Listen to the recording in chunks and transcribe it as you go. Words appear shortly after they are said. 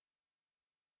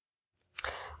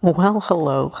Well,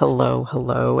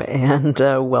 hello, and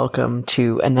welcome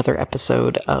to another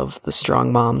episode of the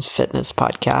Strong Moms Fitness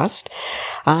Podcast.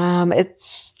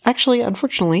 It's actually,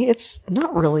 unfortunately, it's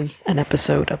not really an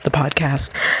episode of the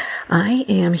podcast. I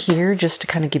am here just to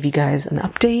kind of give you guys an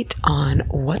update on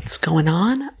what's going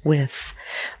on with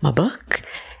my book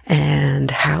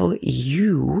and how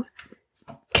you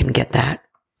can get that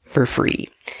for free.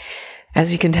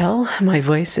 As you can tell, my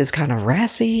voice is kind of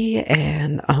raspy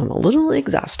and I'm a little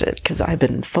exhausted because I've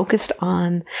been focused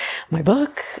on my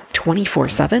book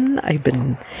 24/7. I've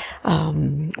been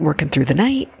working through the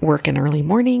night, working early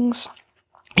mornings,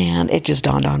 and it just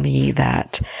dawned on me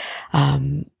that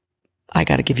I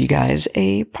got to give you guys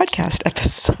a podcast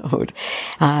episode.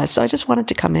 So I just wanted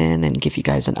to come in and give you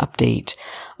guys an update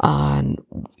on,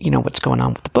 what's going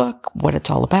on with the book, what it's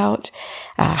all about,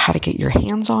 how to get your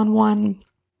hands on one,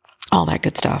 all that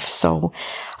good stuff. So,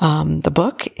 the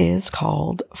book is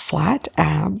called Flat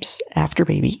Abs After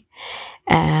Baby,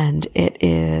 and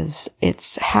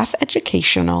it's half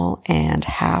educational and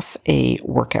half a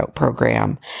workout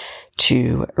program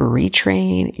to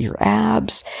retrain your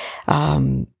abs,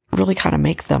 really kind of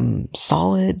make them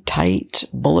solid, tight,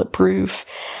 bulletproof,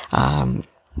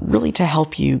 really to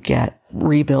help you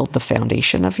rebuild the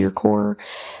foundation of your core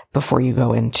before you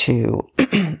go into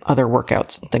other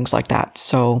workouts and things like that.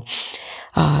 So,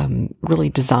 really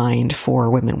designed for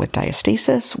women with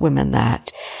diastasis, women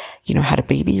that, had a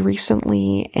baby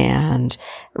recently and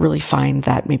really find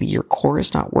that maybe your core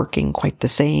is not working quite the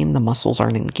same. The muscles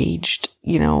aren't engaged,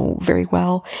 very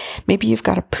well. Maybe you've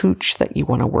got a pooch that you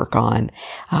want to work on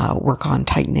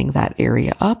tightening that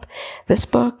area up. This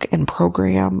book and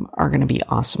program are going to be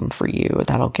awesome for you.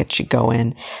 That'll get you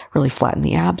going, really flatten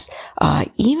the abs.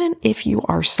 Even if you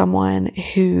are someone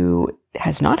who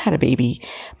has not had a baby,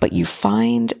 but you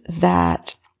find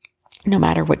that no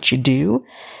matter what you do,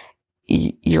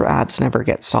 your abs never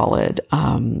get solid,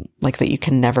 like that you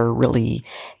can never really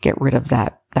get rid of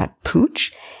that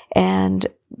pooch. And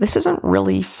this isn't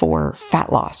really for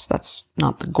fat loss. That's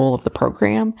not the goal of the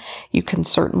program. You can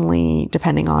certainly,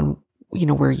 depending on,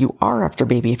 where you are after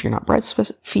baby, if you're not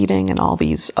breastfeeding and all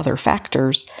these other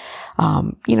factors,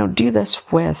 do this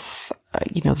with,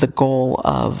 the goal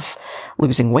of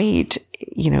losing weight.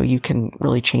 You can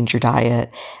really change your diet,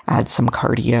 add some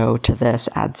cardio to this,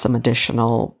 add some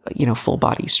additional, full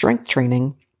body strength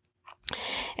training.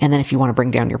 And then if you want to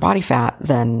bring down your body fat,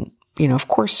 then, of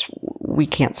course, we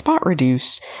can't spot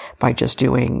reduce by just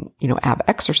doing, ab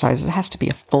exercises. It has to be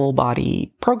a full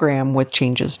body program with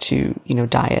changes to,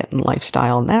 diet and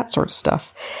lifestyle and that sort of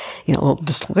stuff. A little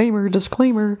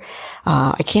disclaimer.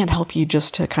 I can't help you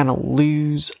just to kind of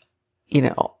lose,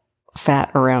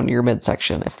 fat around your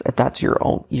midsection. If that's your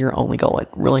only goal, it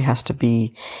really has to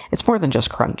be, it's more than just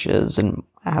crunches and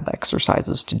ab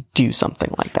exercises to do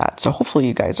something like that. So hopefully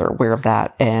you guys are aware of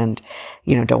that and,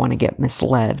 don't want to get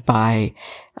misled by,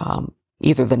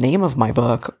 either the name of my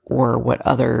book or what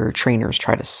other trainers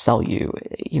try to sell you.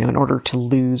 In order to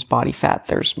lose body fat,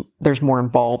 there's more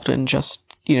involved in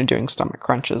just, doing stomach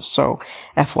crunches. So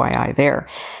FYI there.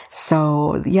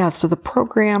 So yeah, so the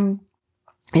program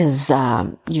is,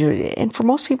 and for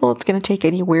most people, it's going to take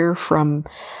anywhere from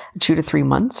 2 to 3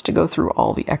 months to go through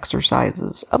all the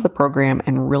exercises of the program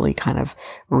and really kind of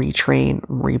retrain,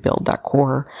 rebuild that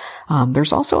core.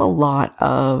 There's also a lot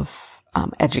of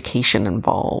education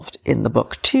involved in the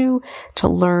book too, to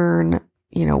learn,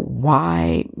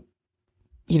 why,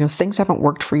 things haven't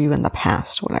worked for you in the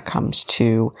past when it comes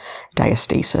to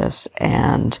diastasis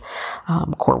and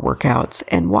core workouts,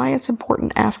 and why it's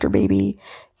important after baby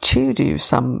to do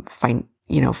some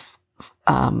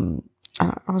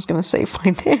I was going to say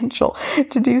financial,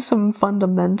 to do some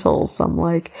fundamentals, some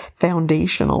like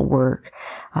foundational work,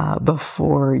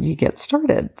 before you get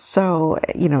started. So,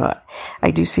 I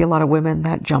do see a lot of women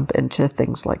that jump into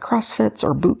things like CrossFits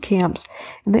or boot camps,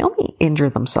 and they only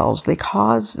injure themselves. They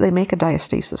make a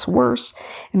diastasis worse,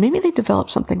 and maybe they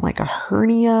develop something like a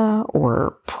hernia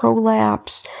or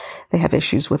prolapse. They have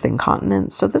issues with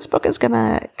incontinence. So this book is going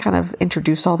to kind of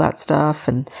introduce all that stuff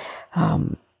and,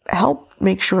 help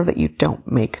make sure that you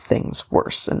don't make things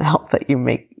worse and hope that you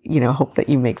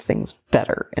make things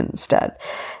better instead.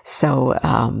 So,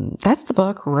 that's the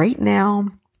book right now.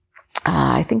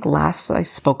 I think last I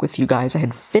spoke with you guys, I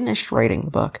had finished writing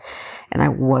the book and I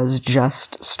was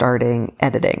just starting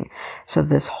editing. So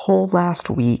this whole last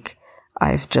week,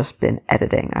 I've just been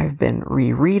editing. I've been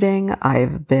rereading.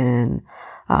 I've been,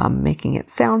 making it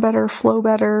sound better, flow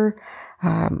better.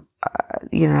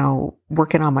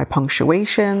 Working on my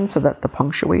punctuation so that the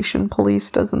punctuation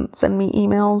police doesn't send me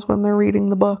emails when they're reading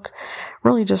the book.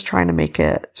 Really just trying to make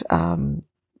it,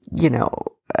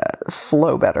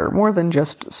 flow better, more than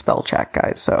just spell check,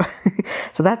 guys. So,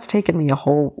 so that's taken me a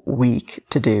whole week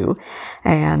to do.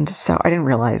 And so I didn't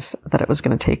realize that it was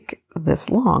going to take this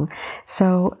long.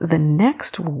 So the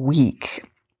next week,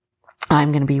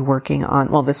 I'm going to be working on,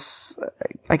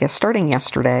 I guess starting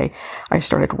yesterday, I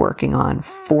started working on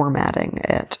formatting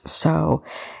it. So,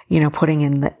 putting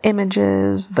in the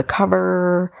images, the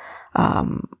cover,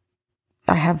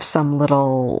 I have some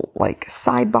little like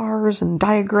sidebars and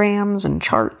diagrams and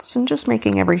charts and just make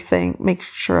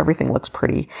sure everything looks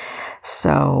pretty.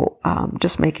 So,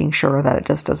 just making sure that it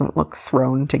just doesn't look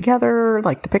thrown together,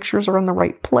 like the pictures are in the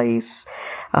right place.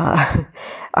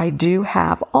 I do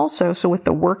have also, so with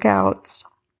the workouts,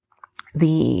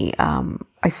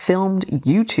 I filmed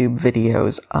YouTube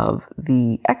videos of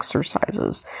the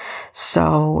exercises.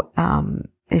 So,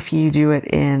 if you do it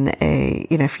in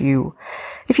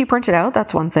if you print it out,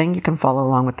 that's one thing. You can follow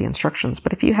along with the instructions.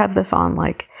 But if you have this on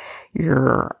like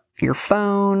your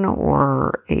phone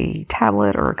or a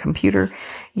tablet or a computer,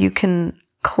 you can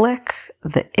click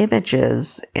the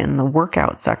images in the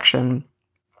workout section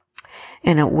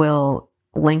and it will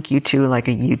link you to like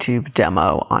a YouTube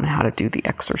demo on how to do the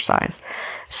exercise.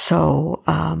 So,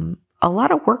 a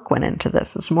lot of work went into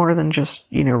this. It's more than just,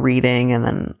 reading and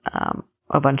then,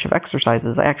 a bunch of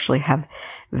exercises. I actually have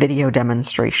video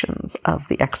demonstrations of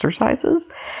the exercises.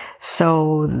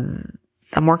 So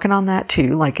I'm working on that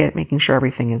too, making sure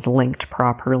everything is linked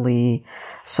properly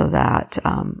so that,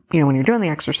 when you're doing the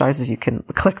exercises, you can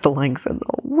click the links and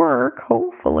they'll work,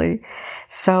 hopefully.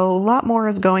 So a lot more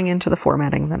is going into the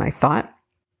formatting than I thought.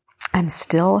 I'm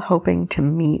still hoping to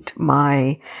meet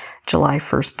my July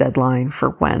 1st deadline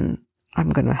for when I'm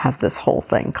going to have this whole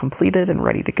thing completed and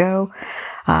ready to go.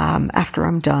 After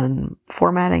I'm done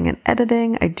formatting and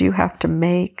editing, I do have to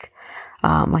make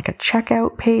like a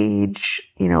checkout page,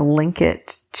 link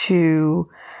it to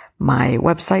my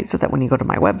website so that when you go to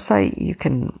my website, you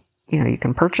can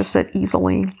purchase it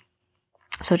easily.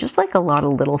 So just like a lot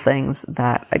of little things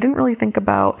that I didn't really think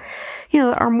about,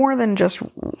 are more than just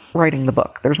writing the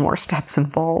book. There's more steps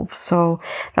involved. So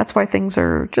that's why things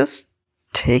are just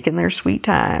taking their sweet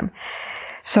time.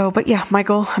 So, but yeah, my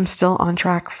goal, I'm still on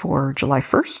track for July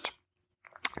 1st.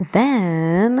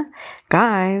 Then,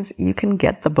 guys, you can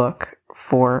get the book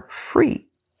for free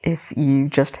if you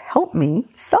just help me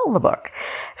sell the book.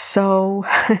 So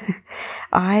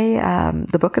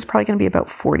the book is probably going to be about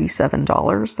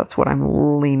 $47. That's what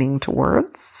I'm leaning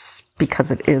towards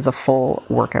because it is a full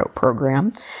workout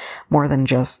program, more than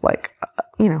just like,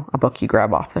 a book you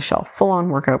grab off the shelf, full on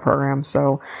workout program.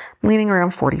 So I'm leaning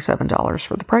around $47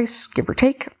 for the price, give or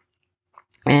take.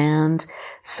 And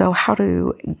so how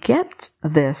to get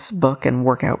this book and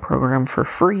workout program for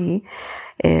free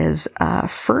is,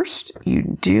 first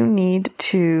you do need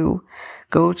to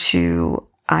go to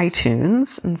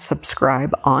iTunes and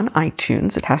subscribe on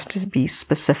iTunes. It has to be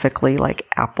specifically like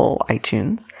Apple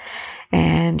iTunes.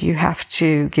 And you have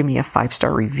to give me a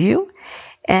 5-star review.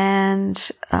 And,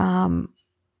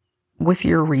 with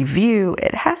your review,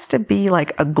 it has to be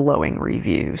like a glowing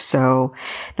review. So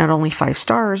not only 5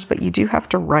 stars, but you do have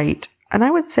to write, and I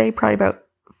would say probably about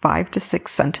 5 to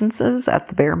 6 sentences at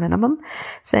the bare minimum,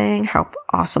 saying how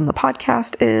awesome the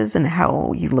podcast is and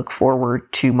how you look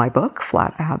forward to my book,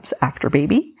 Flat Abs After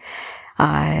Baby.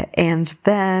 And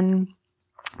then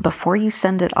before you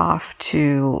send it off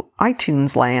to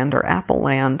iTunes land or Apple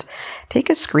land, take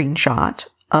a screenshot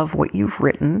of what you've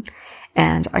written.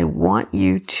 And I want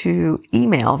you to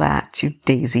email that to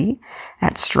Daisy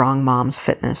at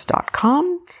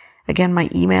strongmomsfitness.com. Again, my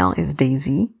email is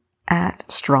Daisy at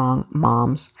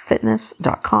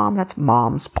strongmomsfitness.com. That's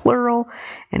moms plural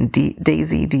and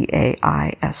Daisy, Daisy.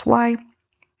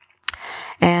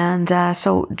 And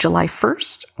so July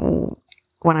 1st,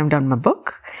 when I'm done my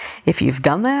book, if you've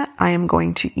done that, I am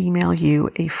going to email you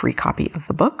a free copy of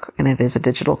the book, and it is a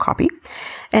digital copy.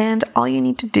 And all you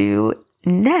need to do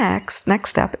next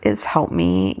step is help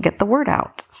me get the word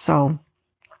out. So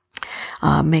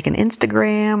make an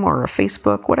Instagram or a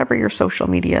Facebook, whatever your social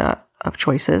media of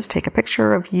choice is. Take a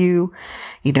picture of you,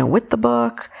 with the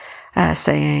book,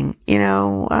 saying,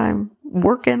 I'm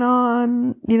working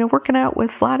out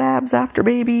with Flat Abs After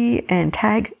Baby, and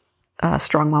tag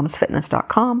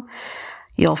strongmomsfitness.com.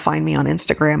 You'll find me on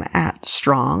Instagram at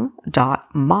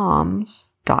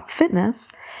strong.moms.fitness.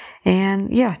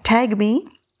 And yeah, tag me.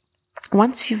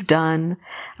 Once you've done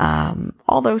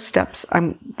all those steps,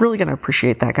 I'm really going to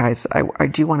appreciate that, guys. I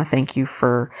do want to thank you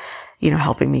for,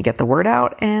 helping me get the word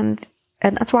out. And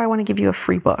that's why I want to give you a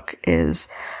free book.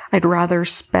 I'd rather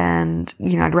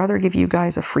give you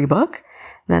guys a free book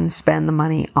than spend the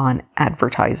money on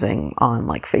advertising on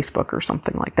like Facebook or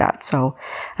something like that. So,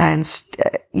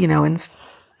 instead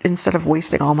of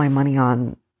wasting all my money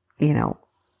on,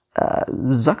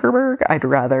 Zuckerberg, I'd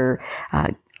rather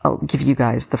I'll give you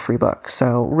guys the free book.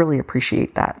 So really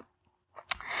appreciate that.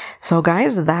 So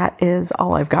guys, that is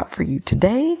all I've got for you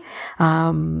today.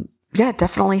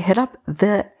 Definitely hit up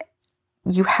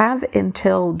you have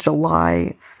until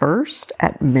July 1st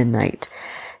at midnight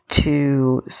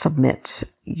to submit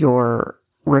your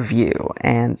review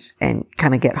and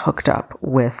kind of get hooked up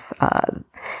with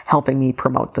helping me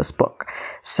promote this book.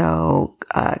 So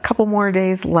a couple more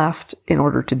days left in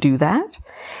order to do that.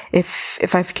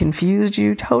 If I've confused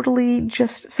you totally,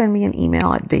 just send me an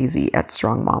email at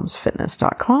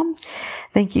daisy@strongmomsfitness.com.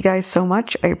 Thank you guys so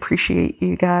much. I appreciate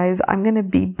you guys. I'm going to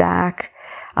be back.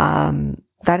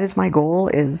 That is my goal,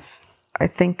 is I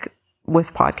think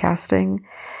with podcasting,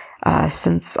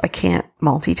 since I can't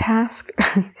multitask,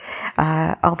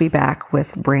 I'll be back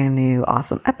with brand new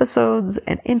awesome episodes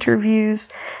and interviews,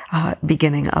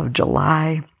 beginning of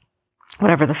July,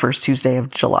 whatever the first Tuesday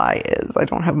of July is. I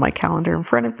don't have my calendar in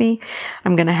front of me.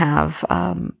 I'm going to have,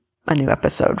 a new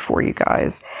episode for you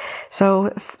guys.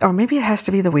 So, or maybe it has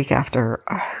to be the week after.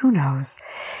 Who knows?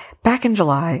 Back in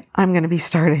July, I'm going to be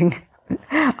starting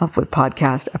up with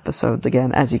podcast episodes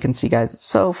again. As you can see, guys,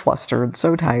 so flustered,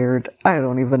 so tired. I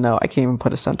don't even know. I can't even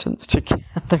put a sentence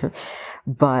together.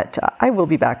 But I will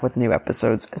be back with new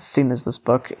episodes as soon as this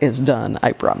book is done,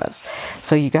 I promise.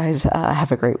 So you guys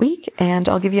have a great week, and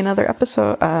I'll give you another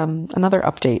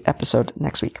update episode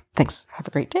next week. Thanks. Have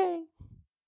a great day.